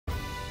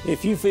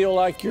If you feel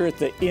like you're at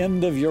the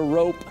end of your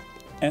rope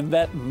and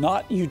that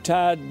knot you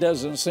tied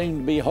doesn't seem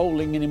to be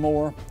holding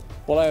anymore,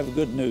 well, I have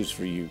good news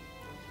for you.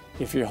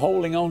 If you're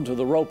holding on to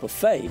the rope of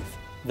faith,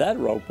 that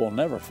rope will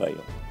never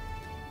fail,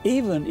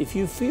 even if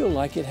you feel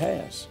like it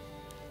has.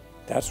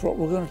 That's what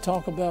we're going to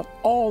talk about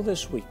all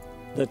this week,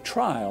 the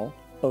trial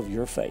of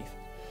your faith.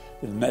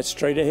 And that's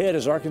straight ahead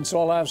as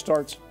Arkansas Live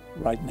starts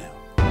right now.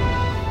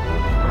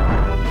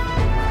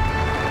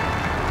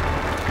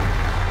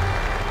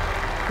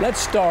 Let's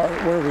start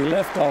where we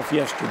left off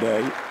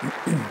yesterday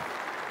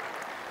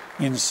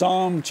in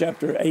Psalm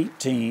chapter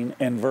 18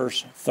 and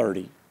verse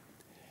 30.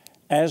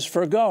 As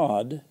for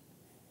God,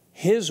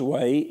 His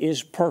way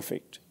is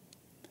perfect.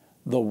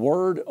 The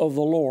word of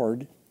the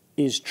Lord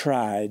is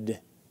tried.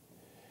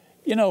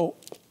 You know,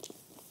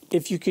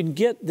 if you can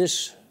get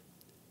this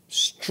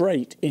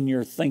straight in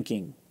your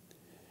thinking,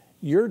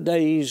 your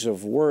days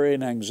of worry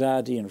and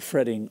anxiety and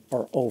fretting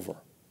are over.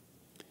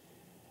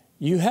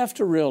 You have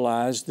to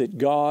realize that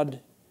God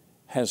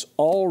has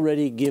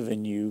already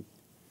given you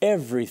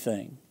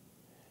everything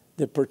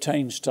that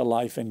pertains to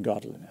life and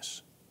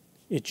godliness.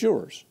 It's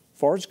yours, as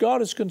far as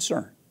God is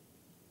concerned.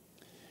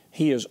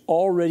 He has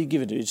already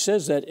given it. It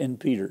says that in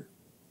Peter,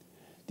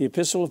 the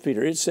Epistle of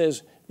Peter. It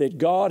says that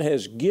God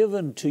has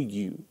given to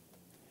you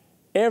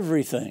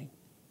everything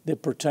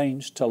that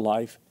pertains to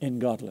life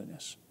and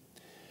godliness.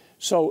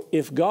 So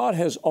if God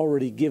has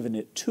already given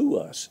it to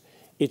us,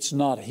 it's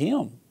not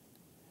Him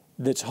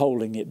that's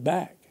holding it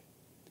back.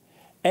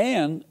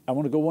 And I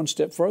want to go one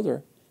step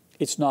further.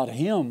 It's not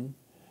Him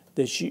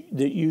that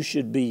you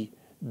should be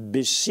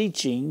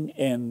beseeching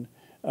and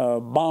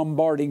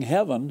bombarding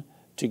heaven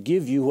to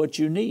give you what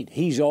you need.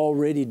 He's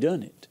already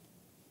done it.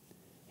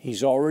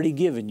 He's already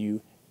given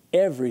you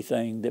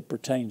everything that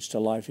pertains to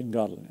life and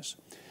godliness.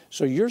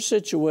 So your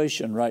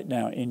situation right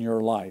now in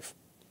your life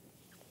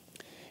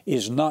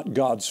is not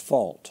God's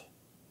fault.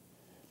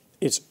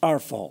 It's our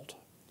fault.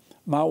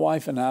 My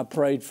wife and I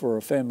prayed for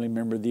a family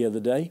member the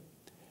other day,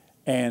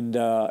 and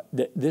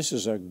this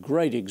is a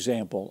great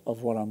example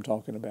of what I'm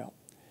talking about.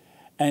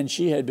 And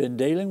she had been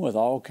dealing with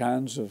all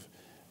kinds of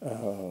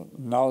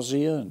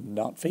nausea and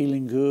not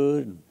feeling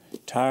good and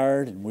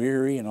tired and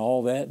weary and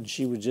all that. And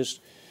she was just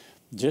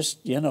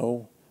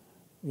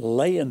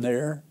laying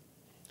there.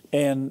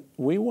 And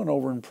we went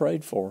over and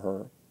prayed for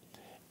her.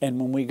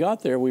 And when we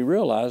got there, we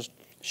realized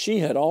she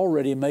had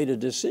already made a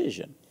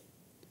decision.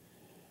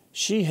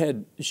 She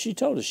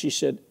told us, she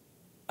said,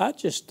 I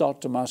just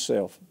thought to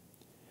myself,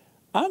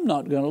 I'm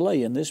not going to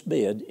lay in this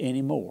bed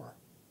anymore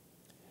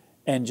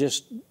and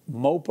just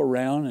mope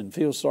around and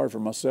feel sorry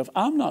for myself.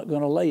 I'm not going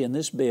to lay in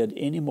this bed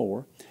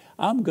anymore.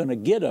 I'm going to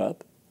get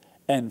up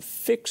and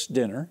fix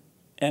dinner,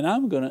 and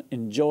I'm going to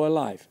enjoy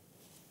life.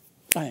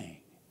 Bang.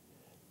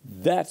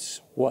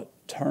 That's what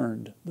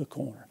turned the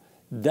corner.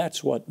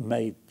 That's what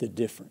made the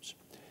difference.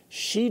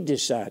 She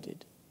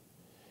decided.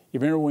 You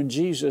remember when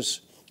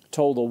Jesus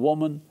told the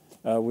woman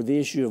with the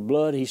issue of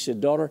blood, He said,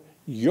 daughter,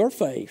 your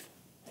faith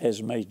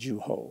has made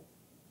you whole.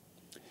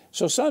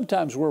 So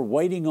sometimes we're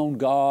waiting on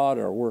God,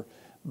 or we're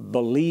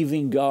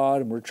believing God,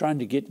 and we're trying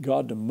to get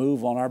God to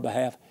move on our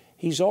behalf.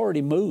 He's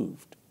already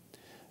moved.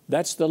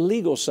 That's the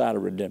legal side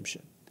of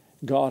redemption.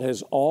 God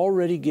has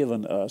already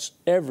given us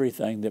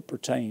everything that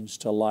pertains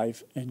to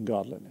life and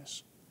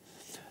godliness.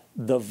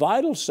 The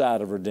vital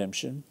side of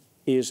redemption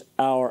is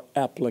our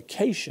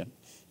application.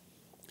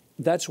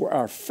 That's where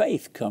our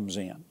faith comes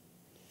in.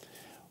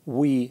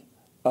 We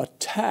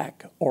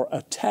attack or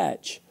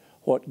attach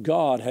what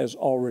God has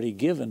already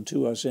given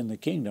to us in the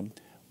kingdom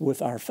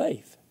with our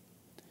faith.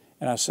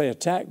 And I say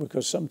attack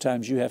because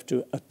sometimes you have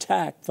to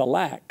attack the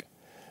lack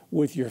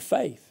with your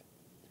faith.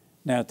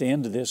 Now, at the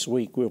end of this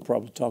week, we'll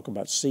probably talk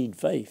about seed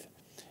faith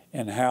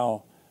and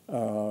how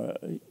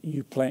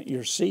you plant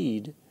your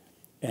seed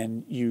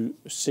and you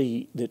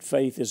see that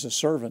faith is a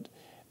servant,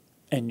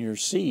 and your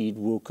seed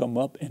will come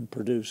up and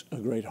produce a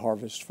great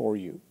harvest for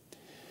you.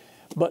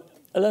 But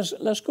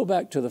let's go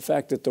back to the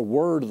fact that the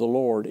word of the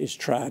Lord is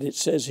tried. It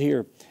says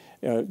here,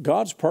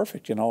 God's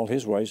perfect in all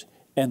His ways,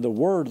 and the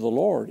word of the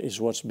Lord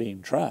is what's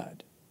being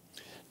tried.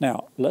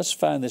 Now, let's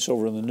find this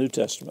over in the New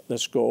Testament.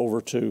 Let's go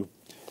over to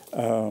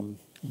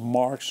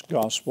Mark's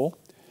Gospel,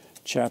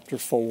 chapter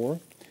 4,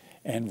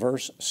 and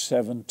verse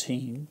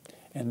 17.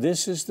 And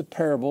this is the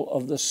parable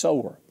of the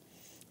sower.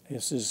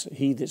 This is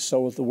he that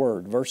soweth the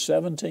word. Verse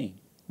 17,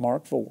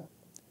 Mark 4.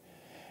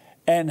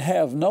 And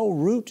have no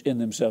root in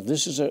themselves.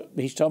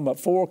 He's talking about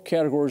four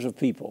categories of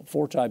people,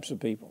 four types of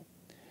people.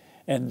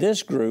 And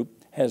this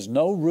group has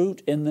no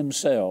root in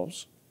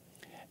themselves,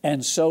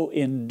 and so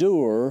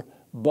endure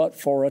but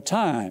for a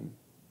time.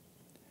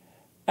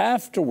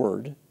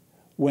 Afterward,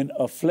 when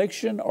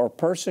affliction or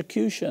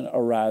persecution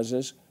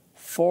arises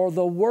for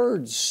the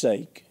word's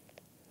sake,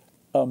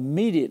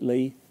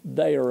 immediately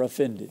they are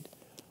offended.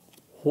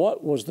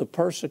 What was the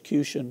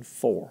persecution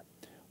for?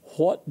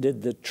 What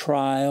did the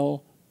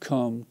trial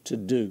come to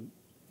do?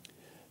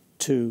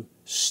 To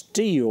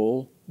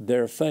steal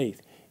their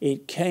faith.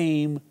 It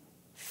came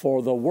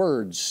for the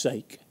word's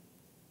sake.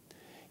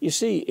 You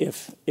see,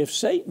 if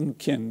Satan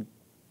can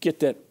get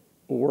that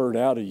word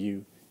out of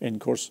you, and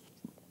of course,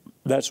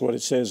 that's what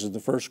it says in the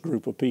first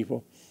group of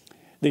people.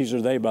 These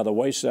are they by the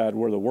wayside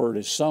where the word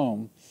is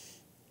sown.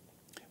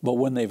 But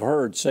when they've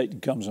heard,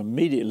 Satan comes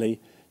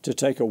immediately to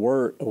take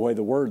away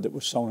the word that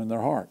was sown in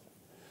their heart.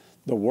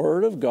 The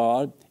Word of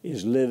God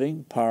is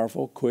living,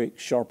 powerful, quick,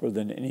 sharper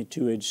than any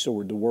two-edged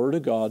sword. The Word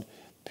of God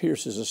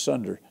pierces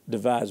asunder,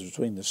 divides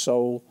between the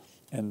soul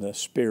and the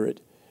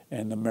spirit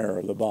and the marrow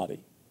of the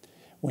body.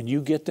 When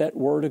you get that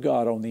Word of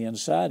God on the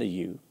inside of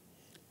you,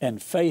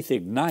 and faith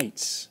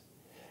ignites,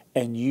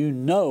 and you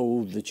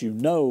know that you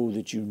know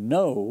that you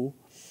know,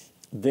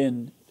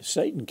 then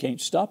Satan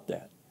can't stop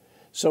that.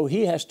 So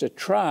he has to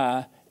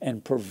try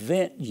and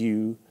prevent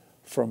you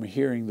from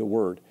hearing the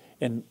Word.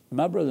 And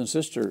my brother and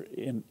sister,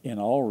 in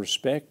all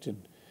respect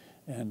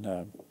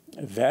and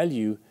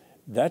value,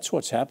 that's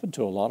what's happened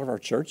to a lot of our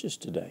churches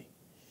today.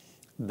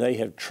 They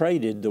have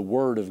traded the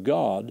Word of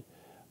God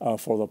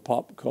for the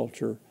pop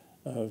culture,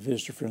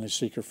 visitor-friendly,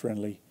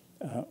 seeker-friendly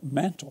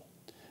mantle,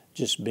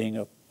 just being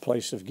a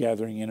place of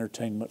gathering,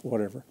 entertainment,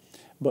 whatever,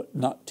 but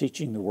not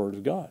teaching the Word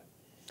of God.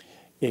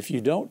 If you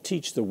don't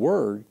teach the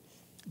Word,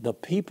 the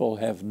people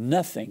have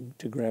nothing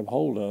to grab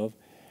hold of,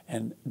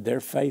 and their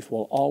faith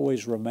will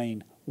always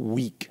remain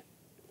weak.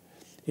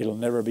 It'll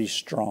never be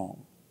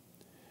strong.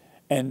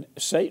 And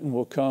Satan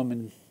will come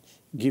and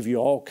give you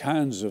all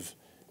kinds of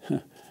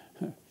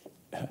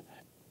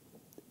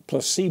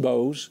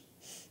placebos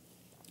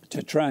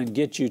to try and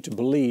get you to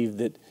believe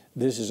that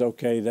this is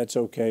okay, that's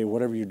okay,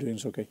 whatever you're doing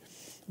is okay.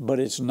 But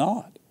it's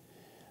not.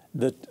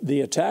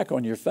 The attack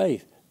on your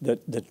faith,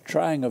 the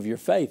trying of your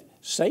faith,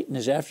 Satan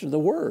is after the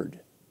Word.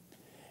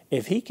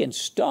 If he can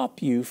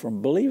stop you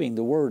from believing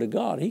the Word of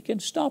God, he can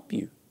stop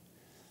you.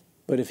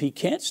 But if he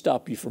can't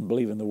stop you from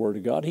believing the Word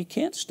of God, he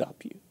can't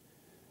stop you.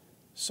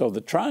 So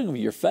the trying of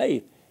your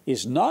faith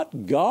is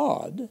not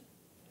God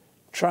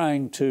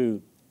trying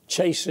to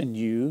chasten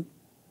you,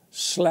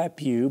 slap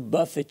you,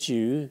 buffet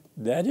you.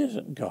 That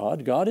isn't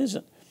God. God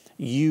isn't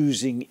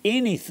using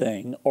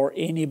anything or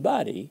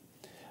anybody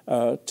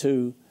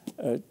to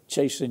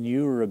chasten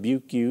you or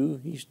rebuke you.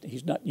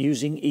 He's not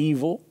using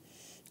evil.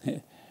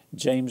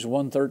 James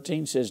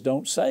 1:13 says,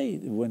 don't say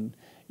when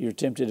you're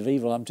tempted of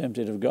evil, I'm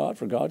tempted of God,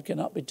 for God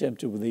cannot be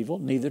tempted with evil,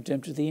 neither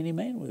tempteth he any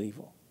man with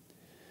evil.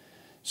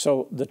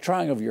 So the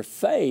trying of your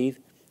faith,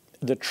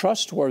 the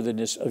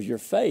trustworthiness of your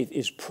faith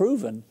is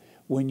proven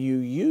when you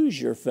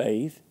use your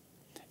faith,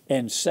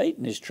 and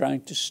Satan is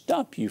trying to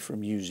stop you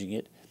from using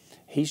it.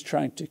 He's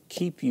trying to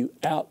keep you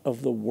out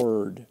of the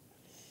Word.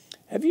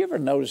 Have you ever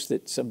noticed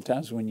that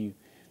sometimes when you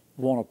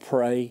want to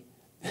pray,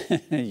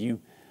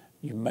 you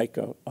make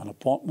an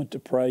appointment to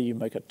pray, you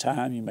make a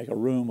time, you make a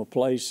room, a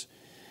place,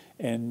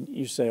 and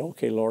you say,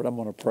 okay, Lord, I'm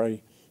going to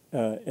pray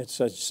at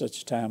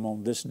such a time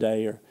on this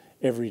day or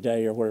every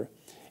day or whatever.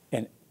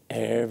 And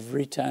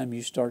every time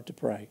you start to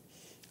pray,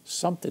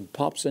 something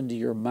pops into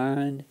your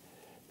mind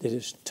that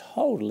is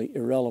totally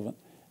irrelevant,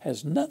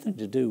 has nothing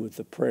to do with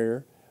the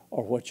prayer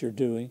or what you're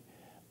doing,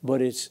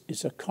 but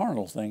it's a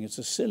carnal thing, it's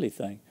a silly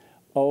thing.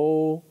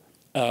 Oh,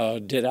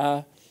 did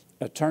I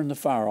turn the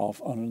fire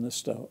off under the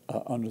stove,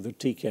 under the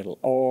tea kettle,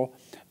 or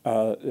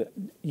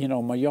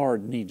my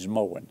yard needs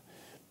mowing.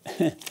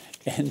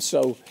 And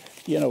so,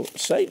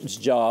 Satan's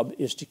job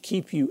is to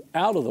keep you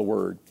out of the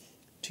Word,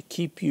 to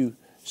keep you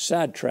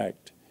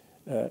sidetracked.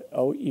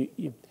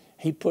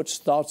 He puts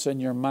thoughts in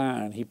your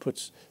mind. He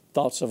puts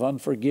thoughts of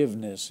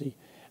unforgiveness.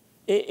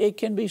 It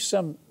can be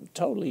some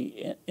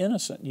totally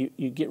innocent.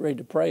 You get ready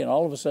to pray, and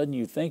all of a sudden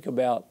you think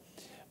about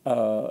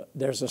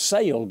there's a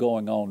sale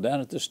going on down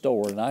at the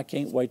store, and I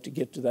can't wait to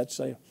get to that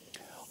sale.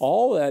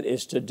 All that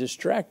is to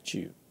distract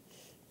you.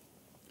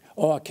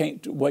 Oh, I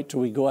can't wait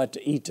till we go out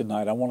to eat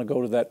tonight. I want to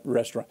go to that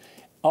restaurant.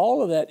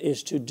 All of that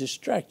is to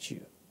distract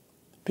you.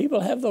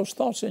 People have those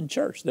thoughts in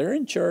church. They're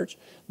in church.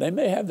 They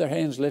may have their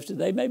hands lifted.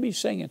 They may be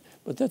singing,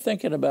 but they're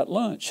thinking about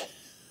lunch.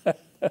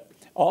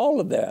 All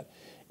of that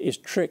is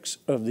tricks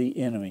of the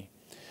enemy.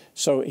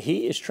 So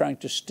he is trying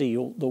to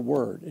steal the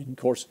Word. And of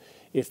course,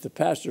 if the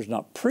pastor's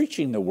not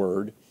preaching the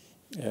Word,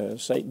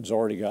 Satan's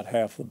already got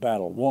half the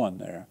battle won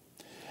there.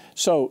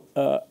 So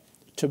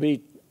to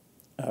be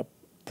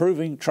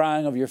proving,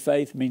 trying of your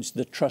faith means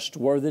the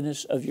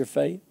trustworthiness of your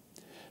faith.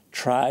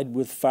 Tried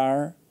with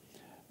fire,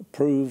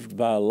 proved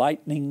by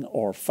lightning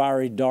or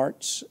fiery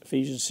darts.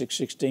 Ephesians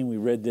 6:16, we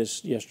read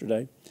this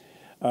yesterday.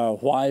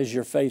 Why is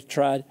your faith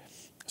tried?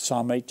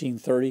 Psalm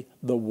 18:30,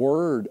 the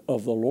Word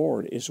of the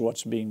Lord is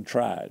what's being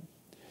tried.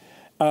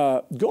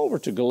 Go over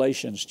to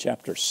Galatians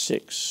chapter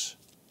 6.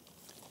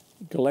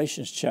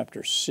 Galatians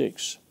chapter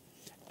 6.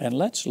 And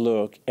let's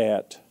look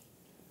at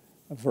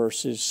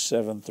verses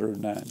 7 through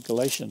 9.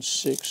 Galatians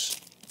 6,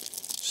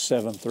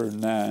 7 through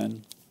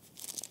 9.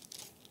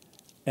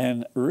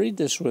 And read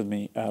this with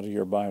me out of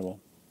your Bible.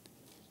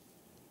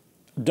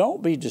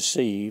 Don't be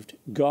deceived,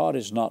 God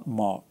is not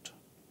mocked.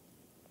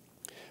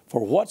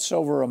 For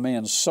whatsoever a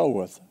man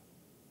soweth,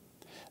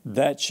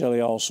 that shall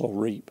he also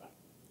reap.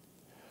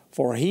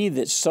 For he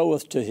that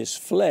soweth to his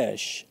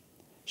flesh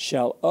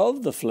shall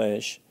of the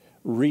flesh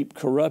reap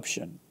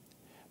corruption.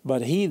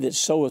 But he that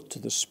soweth to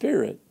the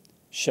Spirit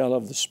shall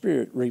of the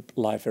Spirit reap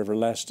life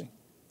everlasting.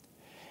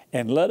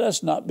 And let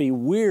us not be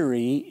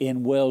weary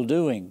in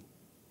well-doing,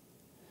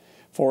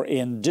 for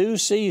in due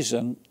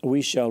season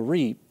we shall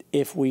reap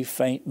if we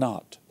faint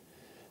not.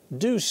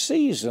 Due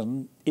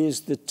season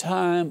is the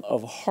time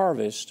of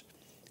harvest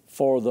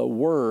for the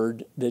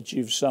word that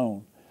you've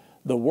sown,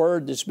 the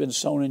word that's been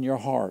sown in your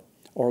heart,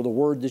 or the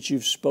word that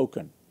you've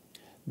spoken,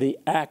 the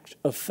act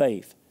of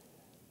faith.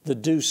 The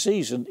due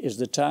season is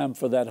the time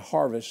for that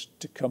harvest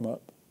to come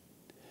up.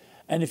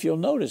 And if you'll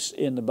notice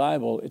in the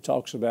Bible, it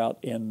talks about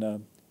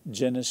in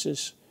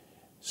Genesis,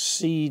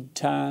 seed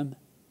time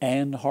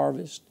and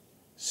harvest,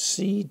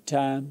 seed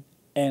time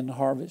and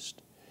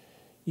harvest.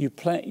 You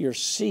plant your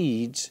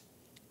seeds,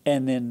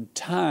 and in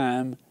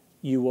time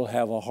you will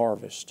have a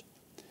harvest.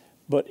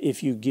 But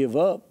if you give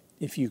up,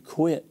 if you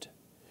quit,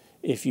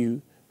 if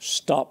you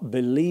stop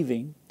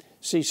believing,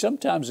 see,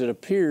 sometimes it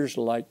appears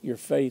like your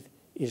faith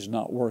is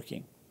not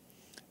working.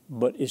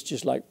 But it's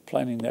just like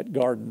planting that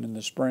garden in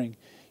the spring.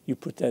 You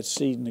put that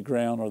seed in the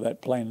ground or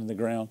that plant in the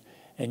ground,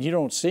 and you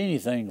don't see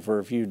anything for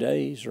a few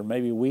days or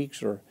maybe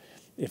weeks, or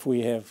if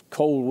we have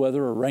cold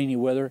weather or rainy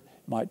weather, it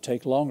might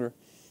take longer.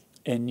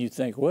 And you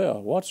think,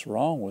 well, what's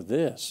wrong with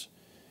this?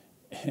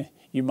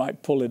 You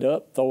might pull it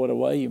up, throw it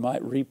away, you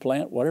might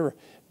replant, whatever.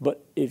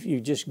 But if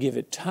you just give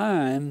it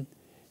time,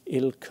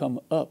 it'll come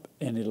up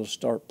and it'll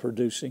start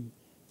producing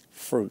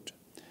fruit.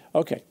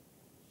 Okay.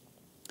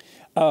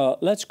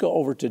 Let's go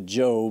over to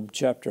Job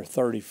chapter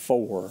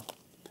 34.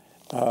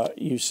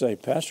 You say,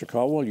 Pastor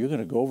Caldwell, you're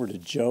going to go over to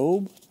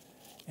Job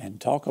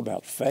and talk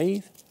about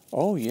faith?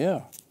 Oh,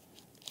 yeah.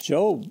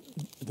 Job,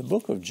 the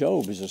book of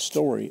Job is a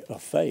story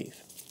of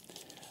faith.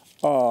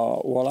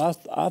 Well,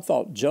 I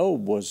thought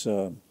Job was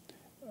a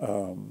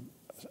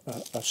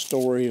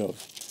story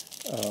of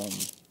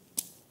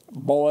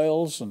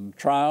boils and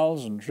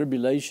trials and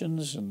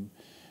tribulations and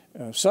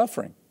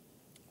suffering.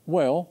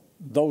 Well,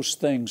 those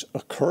things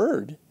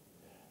occurred,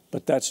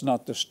 but that's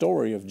not the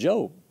story of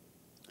Job.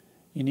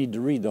 You need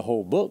to read the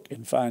whole book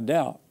and find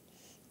out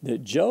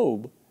that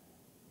Job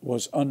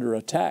was under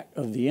attack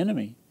of the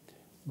enemy,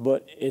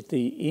 but at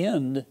the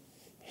end,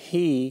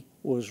 he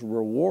was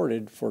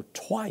rewarded for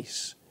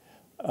twice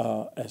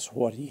as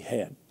what he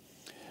had.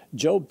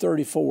 Job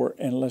 34,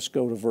 and let's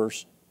go to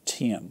verse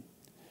 10.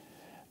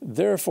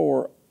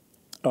 Therefore,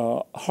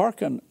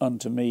 hearken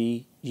unto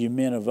me, ye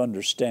men of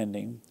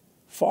understanding.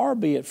 Far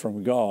be it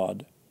from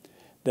God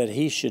that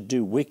he should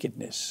do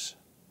wickedness,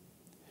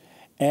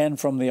 and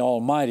from the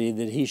Almighty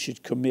that he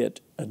should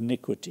commit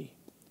iniquity.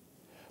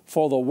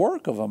 For the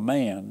work of a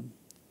man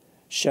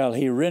shall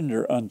he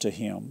render unto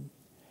him,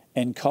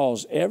 and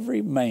cause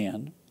every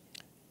man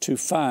to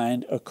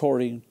find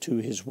according to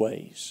his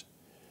ways.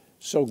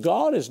 So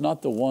God is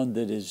not the one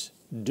that is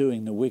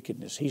doing the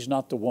wickedness. He's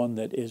not the one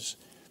that is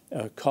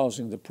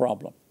causing the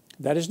problem.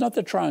 That is not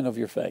the trying of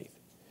your faith.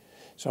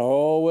 So,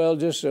 oh, well,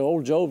 just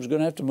old Job's going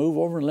to have to move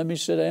over and let me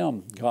sit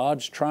down.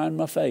 God's trying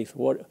my faith.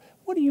 What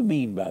do you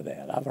mean by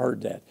that? I've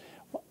heard that.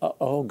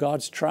 Oh,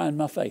 God's trying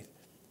my faith.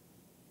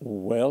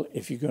 Well,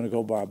 if you're going to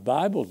go by a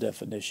Bible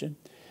definition,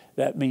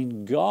 that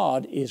means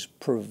God is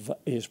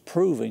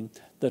proving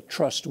the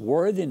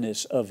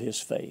trustworthiness of his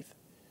faith.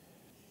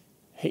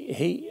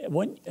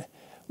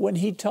 When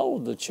he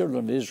told the children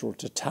of Israel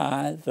to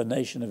tithe, the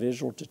nation of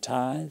Israel to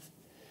tithe,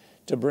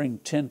 to bring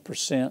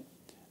 10%,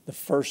 the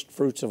first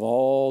fruits of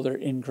all their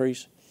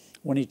increase,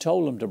 when he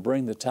told them to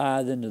bring the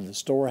tithe into the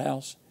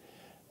storehouse,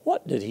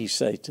 what did he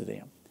say to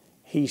them?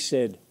 He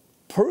said,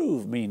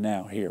 prove me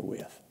now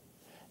herewith,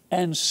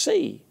 and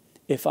see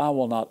if I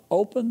will not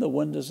open the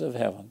windows of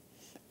heaven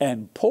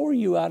and pour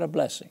you out a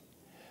blessing,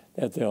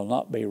 that there'll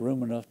not be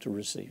room enough to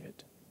receive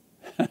it.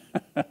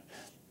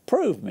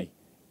 Prove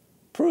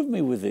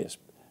me with this.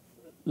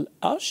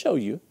 I'll show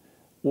you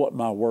what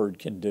my word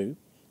can do.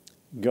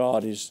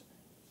 God is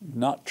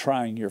not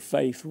trying your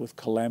faith with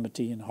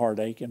calamity and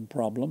heartache and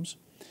problems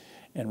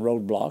and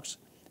roadblocks.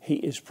 He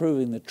is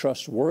proving the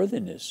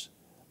trustworthiness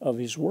of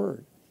his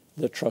word,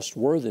 the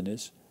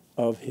trustworthiness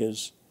of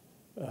his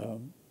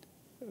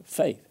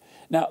faith.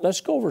 Now,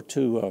 let's go over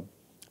to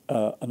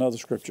another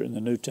scripture in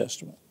the New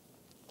Testament.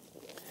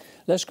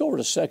 Let's go over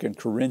to 2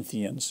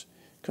 Corinthians,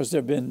 because there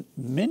have been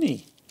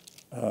many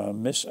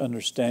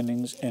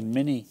misunderstandings and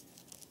many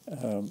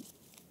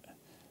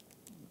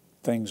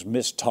things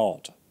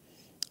mistaught.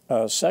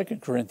 2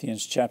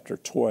 Corinthians chapter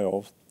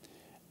 12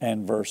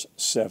 and verse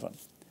 7.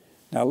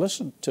 Now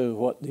listen to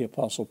what the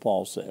Apostle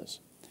Paul says.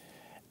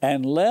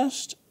 And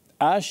lest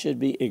I should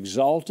be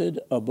exalted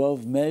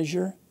above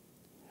measure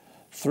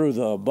through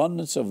the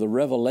abundance of the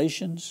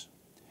revelations,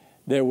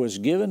 there was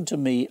given to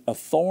me a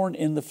thorn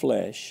in the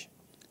flesh,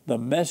 the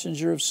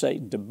messenger of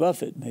Satan to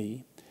buffet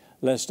me,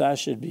 lest I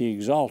should be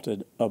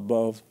exalted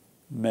above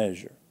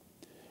measure.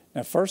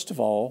 Now, first of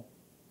all,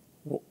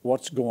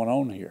 what's going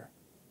on here?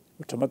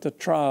 We're talking about the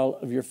trial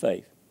of your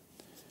faith.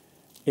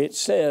 It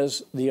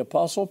says, the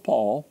Apostle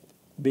Paul,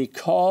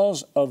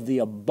 because of the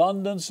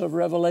abundance of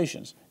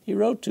revelations, he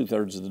wrote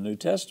 2/3 of the New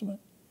Testament.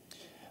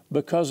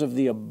 Because of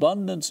the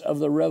abundance of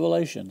the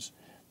revelations,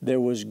 there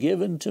was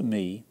given to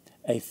me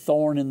a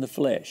thorn in the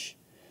flesh.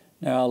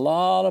 Now, a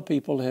lot of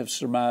people have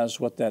surmised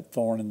what that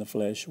thorn in the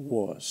flesh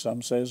was.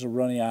 Some say it's a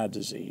runny eye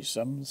disease.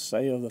 Some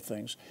say other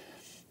things.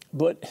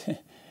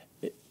 But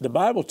the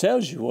Bible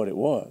tells you what it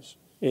was.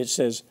 It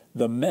says,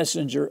 the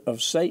messenger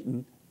of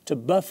Satan to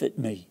buffet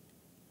me,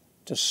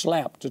 to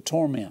slap, to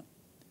torment.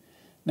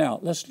 Now,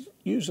 let's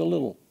use a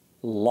little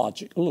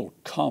logic, a little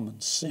common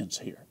sense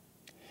here.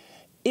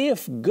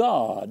 If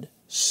God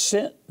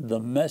sent the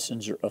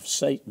messenger of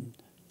Satan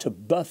to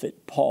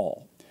buffet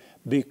Paul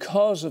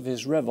because of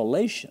his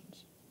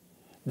revelations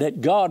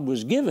that God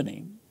was giving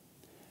him,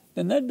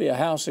 then that'd be a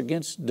house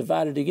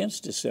divided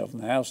against itself,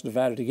 and the house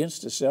divided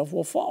against itself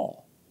will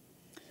fall.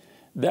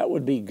 That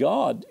would be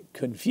God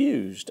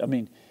confused. I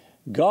mean,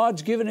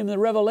 God's given him the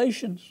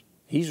revelations.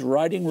 He's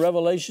writing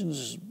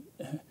revelations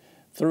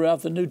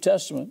throughout the New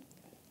Testament.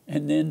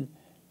 And then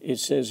it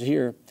says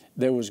here,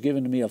 there was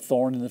given to me a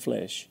thorn in the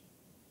flesh.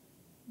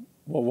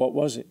 Well, what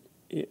was it?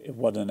 It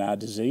wasn't an eye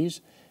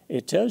disease.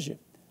 It tells you,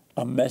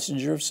 a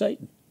messenger of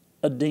Satan,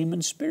 a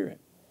demon spirit.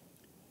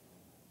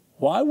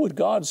 Why would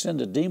God send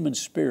a demon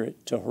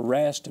spirit to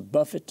harass, to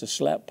buffet, to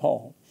slap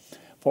Paul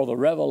for the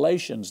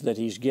revelations that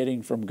he's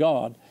getting from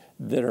God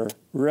that are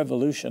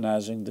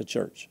revolutionizing the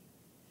church?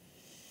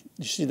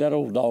 You see, that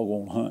old dog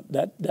won't hunt.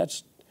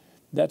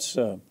 That's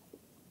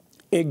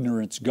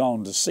ignorance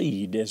gone to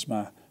seed, as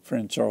my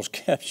friend Charles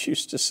Capps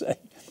used to say.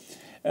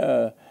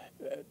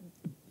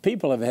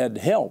 People have had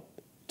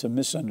help to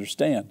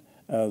misunderstand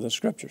the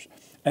Scriptures.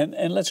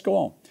 And let's go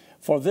on.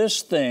 For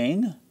this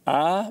thing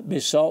I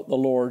besought the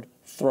Lord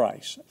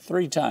thrice,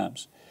 3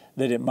 times,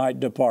 that it might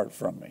depart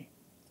from me.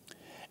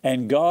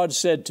 And God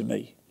said to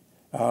me,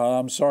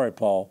 I'm sorry,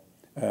 Paul,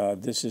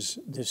 this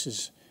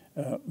is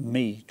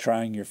me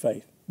trying your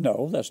faith.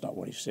 No, that's not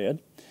what he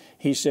said.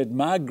 He said,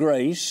 my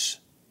grace,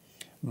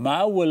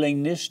 my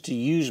willingness to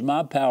use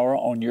my power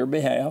on your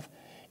behalf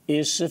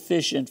is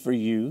sufficient for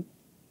you.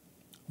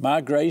 My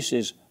grace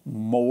is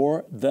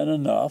more than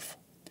enough,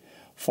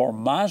 for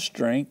my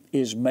strength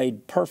is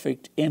made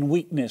perfect in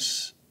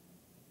weakness.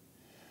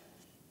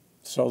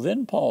 So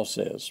then Paul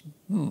says,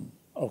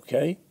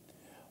 okay,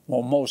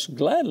 well, most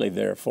gladly,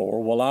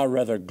 therefore, will I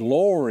rather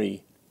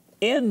glory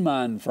in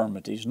my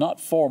infirmities,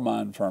 not for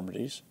my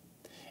infirmities.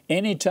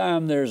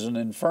 Anytime there's an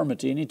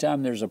infirmity,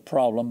 anytime there's a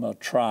problem, a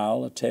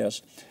trial, a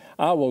test,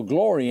 I will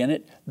glory in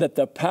it, that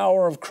the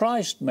power of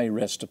Christ may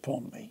rest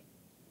upon me.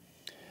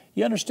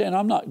 You understand,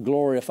 I'm not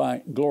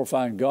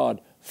glorifying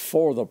God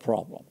for the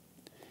problem.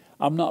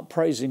 I'm not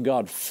praising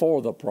God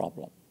for the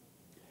problem.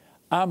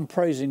 I'm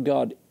praising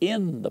God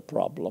in the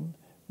problem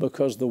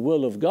because the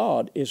will of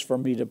God is for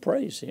me to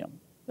praise Him.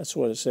 That's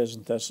what it says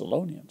in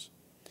Thessalonians.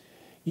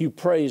 You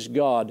praise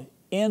God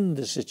in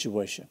the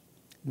situation,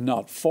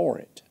 not for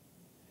it.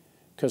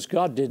 Because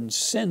God didn't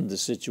send the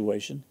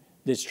situation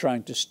that's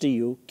trying to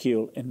steal,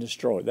 kill, and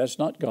destroy. That's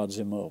not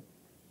God's MO.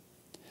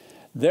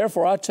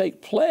 Therefore, I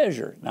take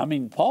pleasure. I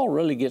mean, Paul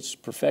really gets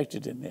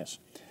perfected in this.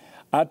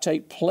 I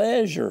take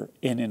pleasure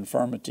in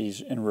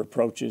infirmities, in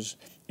reproaches,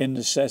 in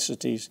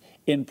necessities,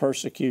 in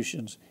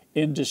persecutions,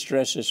 in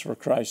distresses for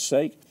Christ's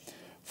sake.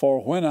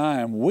 For when I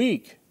am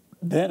weak,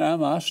 then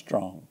am I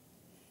strong.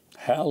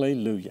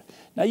 Hallelujah.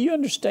 Now you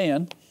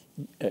understand,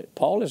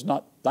 Paul is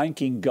not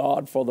thanking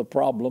God for the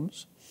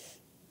problems.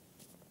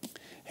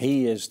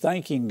 He is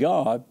thanking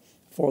God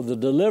for the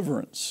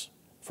deliverance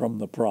from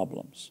the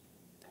problems.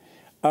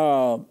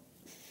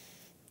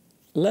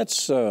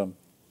 Let's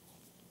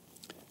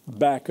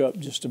back up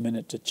just a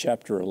minute to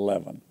chapter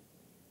 11.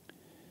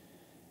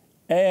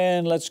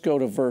 And let's go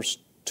to verse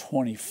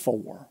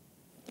 24.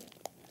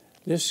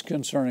 This is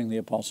concerning the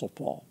Apostle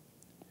Paul.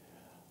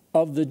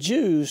 Of the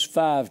Jews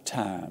 5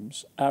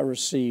 times I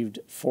received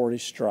 40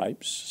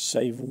 stripes,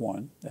 save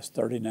one. That's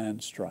 39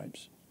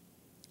 stripes.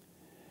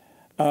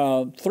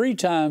 3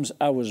 times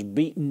I was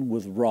beaten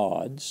with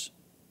rods.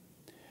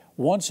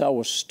 Once I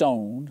was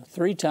stoned.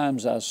 3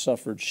 times I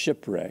suffered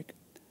shipwreck.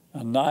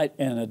 A night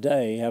and a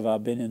day have I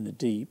been in the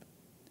deep.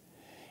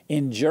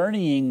 In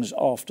journeyings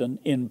often,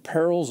 in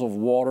perils of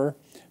water,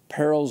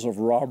 perils of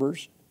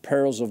robbers,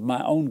 perils of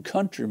my own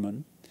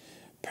countrymen,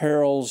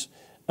 perils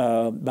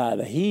by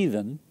the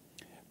heathen,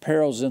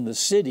 perils in the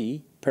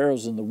city,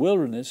 perils in the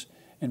wilderness,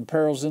 and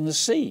perils in the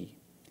sea,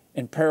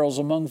 and perils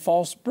among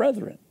false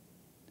brethren.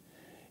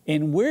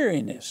 In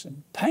weariness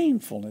and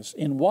painfulness,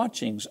 in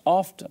watchings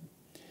often,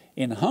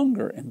 in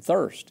hunger and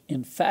thirst,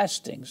 in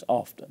fastings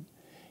often,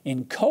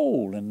 in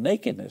cold and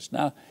nakedness.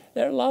 Now,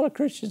 there are a lot of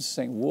Christians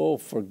saying, whoa,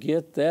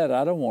 forget that.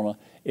 I don't want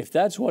to, if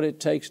that's what it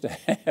takes to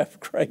have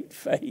great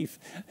faith,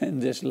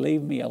 and just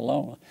leave me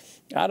alone.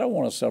 I don't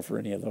want to suffer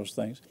any of those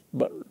things.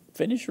 But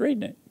finish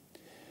reading it.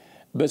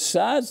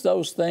 Besides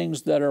those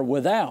things that are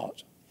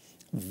without,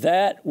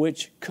 that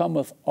which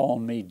cometh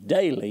on me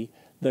daily,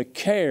 the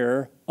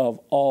care of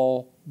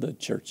all the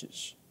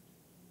churches.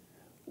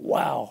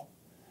 Wow.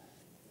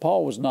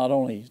 Paul was not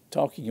only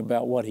talking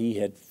about what he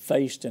had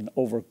faced and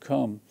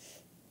overcome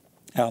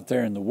out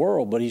there in the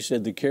world, but he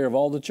said the care of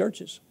all the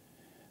churches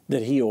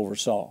that he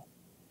oversaw.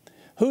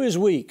 Who is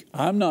weak?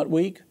 I'm not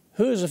weak.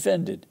 Who is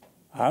offended?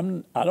 I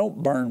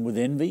don't burn with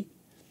envy.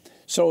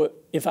 So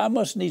if I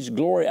must needs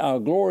glory,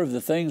 I'll glory of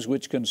the things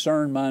which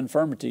concern my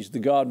infirmities. The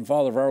God and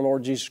Father of our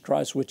Lord Jesus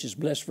Christ, which is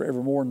blessed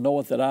forevermore,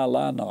 knoweth that I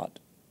lie not.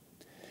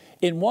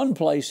 In one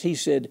place he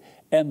said,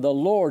 and the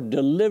Lord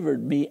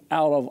delivered me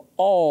out of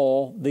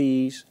all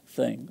these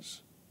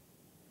things.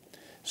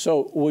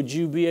 So would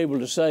you be able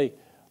to say,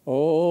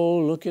 oh,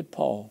 look at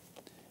Paul,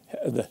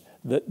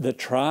 the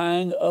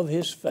trying of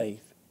his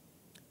faith.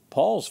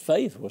 Paul's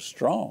faith was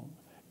strong.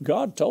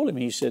 God told him,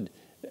 he said,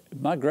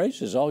 my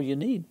grace is all you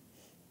need.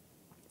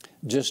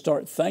 Just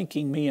start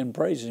thanking me and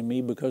praising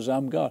me because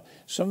I'm God.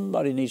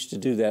 Somebody needs to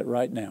do that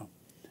right now.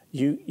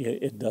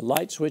 The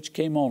light switch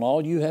came on.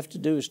 All you have to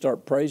do is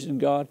start praising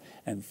God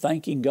and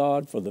thanking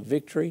God for the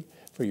victory,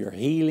 for your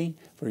healing,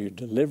 for your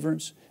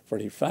deliverance, for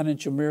your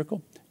financial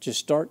miracle. Just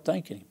start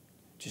thanking Him.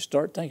 Just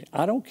start thanking.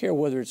 I don't care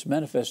whether it's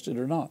manifested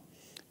or not.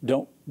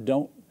 Don't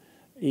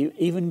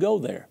even go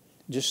there.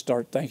 Just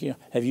start thanking.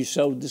 Have you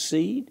sowed the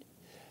seed?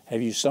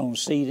 Have you sown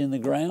seed in the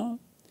ground?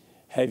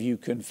 Have you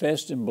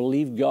confessed and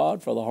believed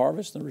God for the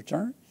harvest and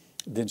return?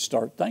 Then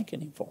start thanking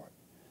Him for it.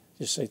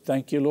 Just say,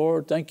 thank you,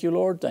 Lord, thank you,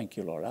 Lord, thank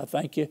you, Lord. I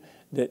thank you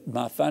that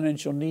my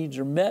financial needs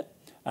are met.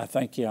 I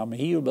thank you I'm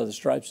healed by the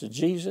stripes of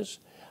Jesus.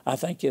 I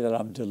thank you that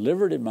I'm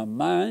delivered in my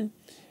mind.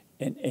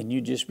 And you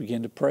just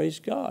begin to praise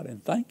God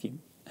and thank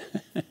Him.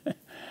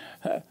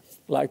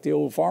 Like the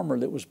old farmer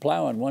that was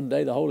plowing. One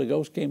day the Holy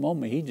Ghost came on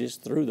me. He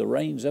just threw the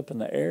reins up in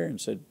the air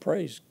and said,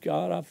 praise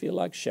God, I feel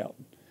like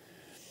shouting.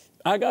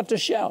 I got to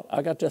shout.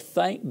 I got to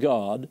thank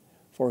God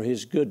for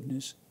His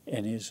goodness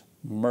and His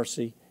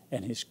mercy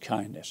and His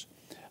kindness.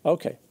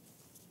 Okay.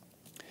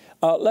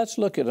 Let's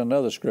look at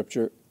another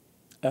scripture,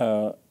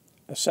 2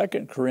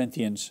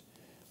 Corinthians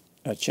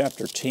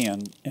chapter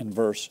 10 and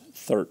verse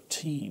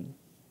 13.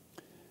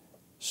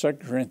 2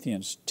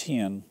 Corinthians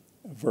 10,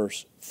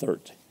 verse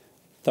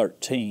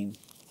 13.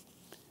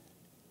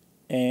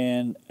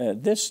 And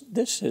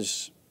this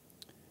has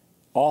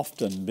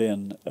often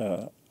been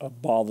a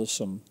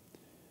bothersome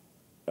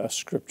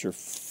scripture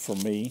for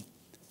me.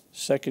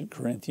 2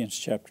 Corinthians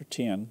chapter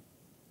 10.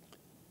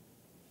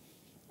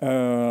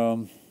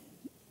 I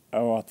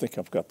think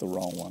I've got the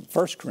wrong one.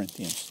 1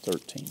 Corinthians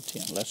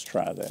 13:10. Let's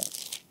try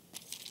that.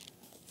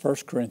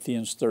 1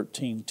 Corinthians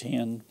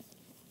 13:10.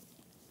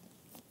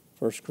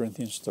 1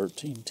 Corinthians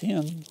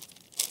 13:10.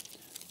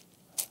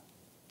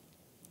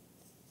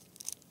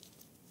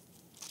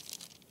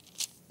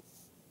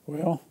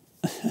 Well,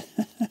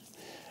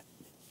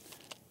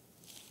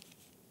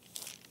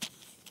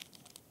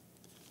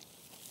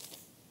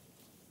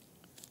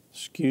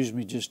 excuse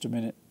me just a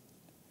minute.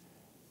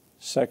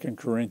 2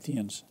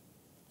 Corinthians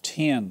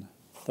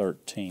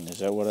 10:13. Is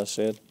that what I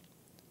said?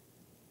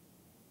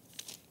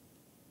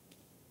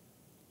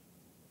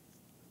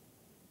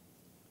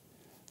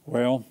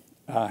 Well,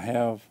 I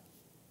have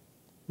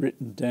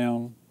written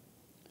down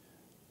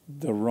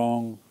the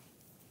wrong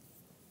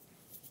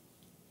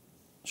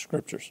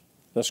scriptures.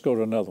 Let's go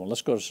to another one.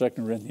 Let's go to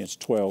 2 Corinthians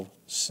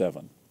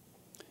 12:7.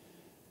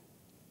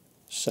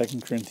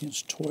 2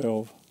 Corinthians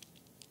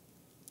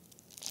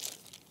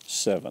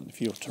 12:7. If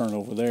you'll turn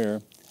over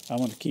there, I'm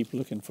going to keep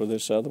looking for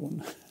this other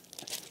one.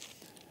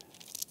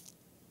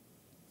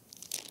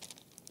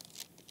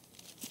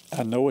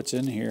 I know it's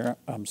in here.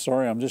 I'm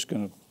sorry, I'm just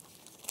going to...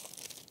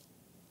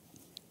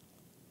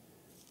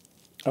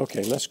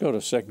 Okay, let's go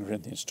to 2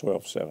 Corinthians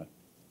 12:7.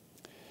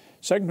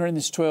 2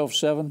 Corinthians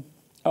 12:7.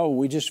 Oh,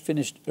 we just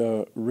finished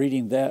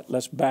reading that.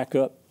 Let's back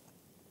up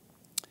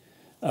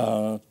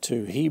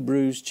to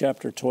Hebrews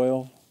chapter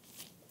 12.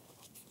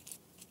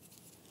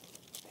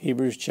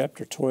 Hebrews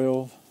chapter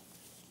 12.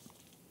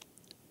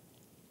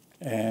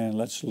 And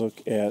let's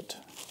look at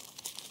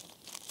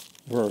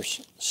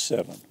verse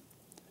 7.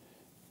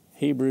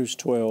 Hebrews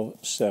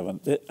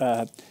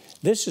 12:7.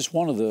 This is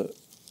one of the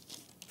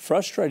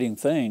frustrating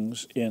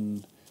things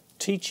in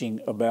teaching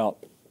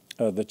about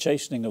the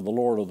chastening of the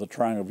Lord or the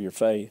trying of your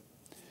faith.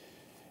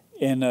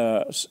 In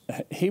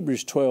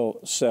Hebrews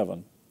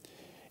 12:7,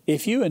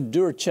 if you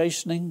endure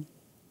chastening,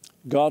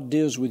 God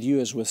deals with you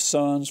as with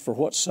sons, for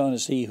what son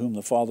is he whom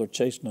the Father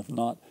chasteneth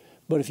not?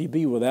 But if you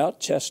be without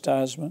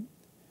chastisement,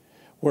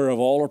 whereof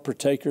all are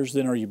partakers,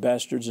 then are you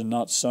bastards and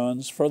not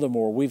sons.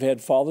 Furthermore, we've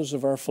had fathers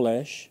of our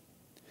flesh,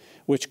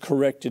 which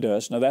corrected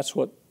us. Now that's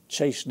what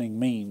chastening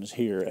means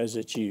here as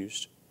it's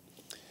used.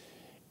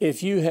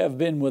 If you have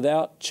been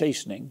without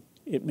chastening,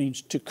 it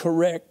means to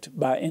correct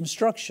by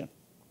instruction.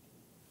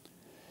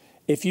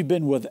 If you've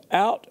been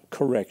without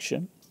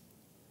correction,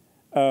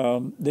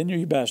 then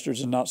you're bastards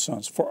and not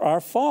sons. For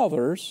our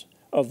fathers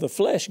of the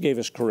flesh gave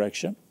us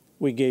correction.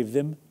 We gave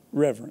them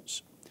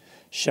reverence.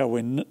 Shall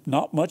we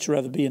not much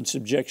rather be in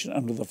subjection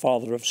unto the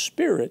Father of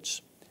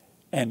spirits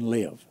and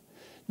live?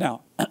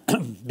 Now,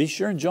 be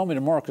sure and join me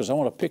tomorrow because I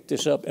want to pick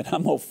this up and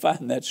I'm going to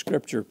find that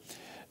scripture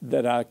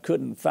that I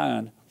couldn't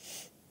find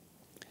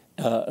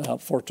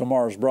for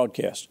tomorrow's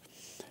broadcast.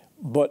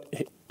 But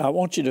I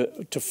want you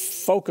to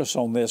focus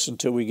on this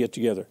until we get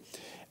together.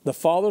 The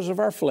fathers of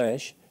our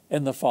flesh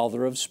and the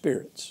Father of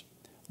spirits.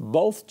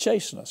 Both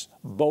chasten us,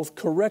 both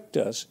correct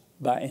us,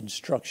 by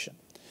instruction.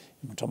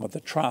 And we're talking about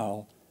the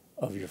trial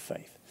of your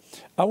faith.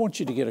 I want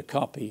you to get a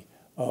copy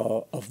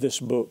of this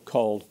book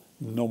called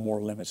No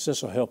More Limits.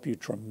 This will help you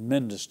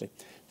tremendously.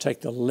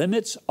 Take the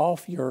limits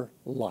off your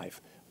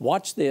life.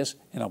 Watch this,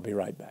 and I'll be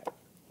right back.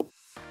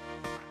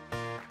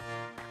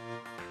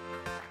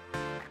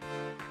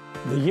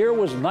 The year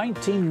was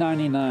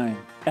 1999,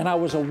 and I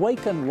was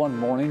awakened one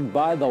morning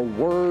by the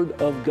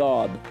Word of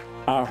God.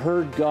 I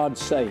heard God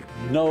say,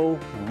 no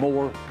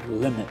more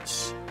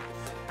limits.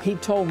 He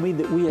told me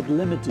that we had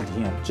limited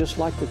Him, just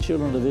like the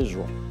children of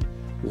Israel.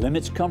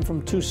 Limits come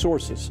from two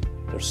sources.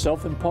 They're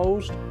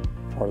self-imposed,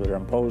 or they're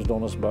imposed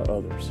on us by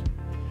others.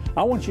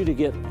 I want you to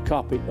get a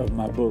copy of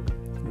my book,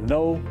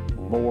 No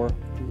More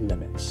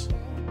Limits.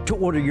 To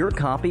order your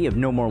copy of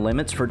No More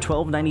Limits for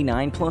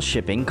 $12.99 plus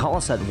shipping, call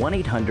us at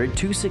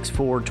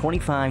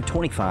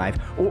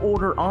 1-800-264-2525 or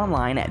order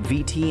online at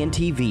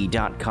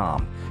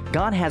vtntv.com.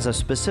 God has a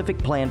specific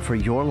plan for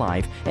your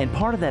life, and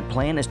part of that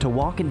plan is to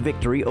walk in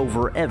victory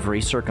over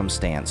every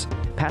circumstance.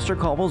 Pastor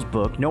Caldwell's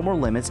book, No More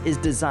Limits, is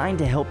designed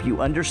to help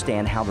you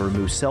understand how to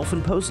remove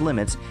self-imposed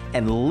limits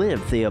and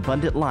live the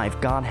abundant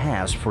life God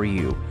has for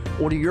you.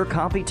 Order your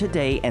copy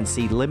today and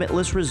see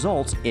limitless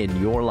results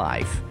in your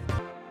life.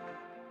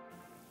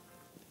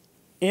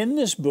 In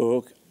this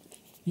book,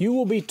 you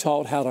will be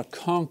taught how to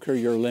conquer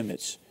your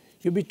limits.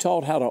 You'll be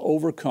taught how to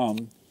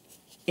overcome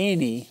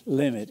any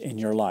limit in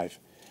your life.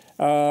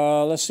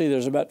 Let's see,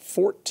 there's about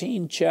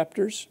 14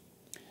 chapters.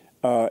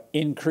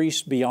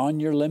 Increase beyond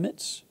your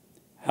limits,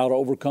 how to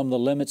overcome the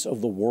limits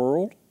of the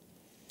world,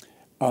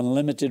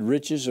 unlimited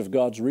riches of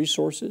God's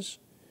resources,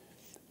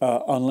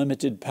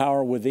 unlimited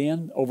power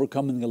within,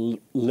 overcoming the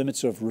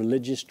limits of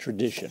religious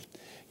tradition.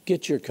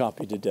 Get your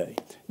copy today.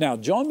 Now,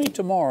 join me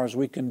tomorrow as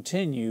we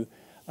continue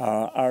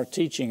our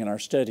teaching and our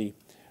study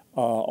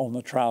on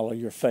the trial of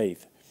your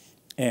faith.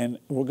 And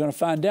we're going to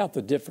find out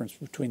the difference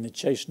between the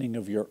chastening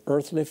of your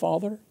earthly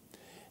father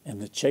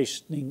and the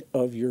chastening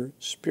of your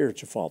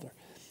spiritual father.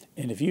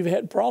 And if you've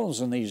had problems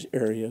in these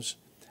areas,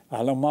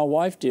 I know my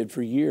wife did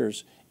for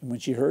years, and when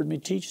she heard me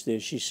teach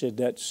this, she said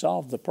that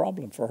solved the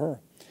problem for her.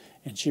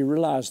 And she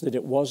realized that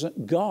it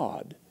wasn't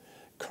God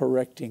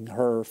correcting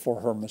her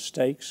for her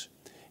mistakes.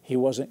 He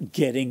wasn't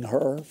getting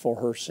her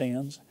for her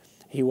sins.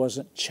 He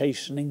wasn't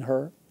chastening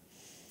her.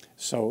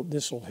 So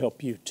this will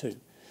help you too.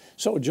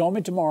 So join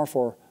me tomorrow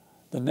for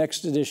the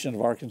next edition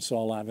of Arkansas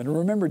Live. And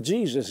remember,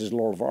 Jesus is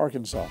Lord of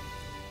Arkansas.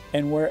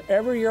 And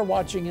wherever you're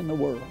watching in the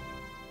world,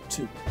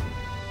 too.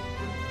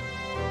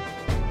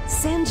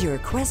 Send your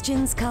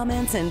questions,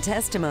 comments, and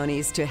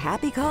testimonies to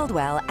Happy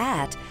Caldwell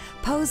at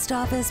Post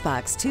Office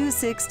Box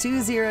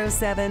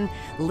 26207,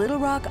 Little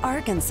Rock,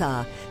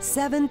 Arkansas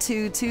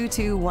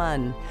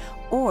 72221,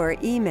 or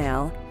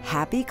email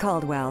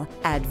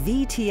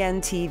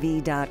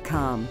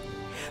happycaldwell@vtntv.com.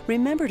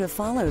 Remember to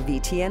follow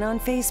VTN on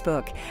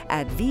Facebook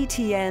at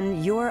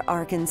VTN Your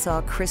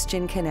Arkansas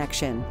Christian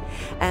Connection,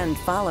 and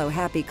follow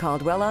Happy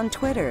Caldwell on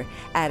Twitter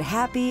at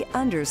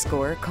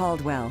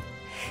Happy_Caldwell.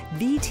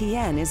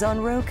 VTN is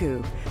on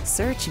Roku.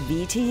 Search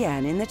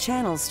VTN in the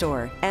channel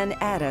store and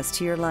add us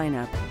to your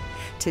lineup.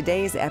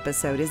 Today's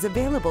episode is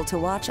available to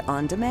watch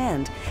on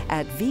demand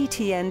at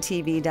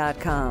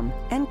vtntv.com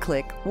and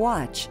click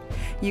Watch.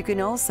 You can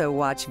also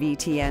watch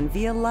VTN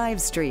via live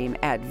stream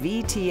at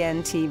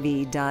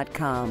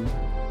vtntv.com.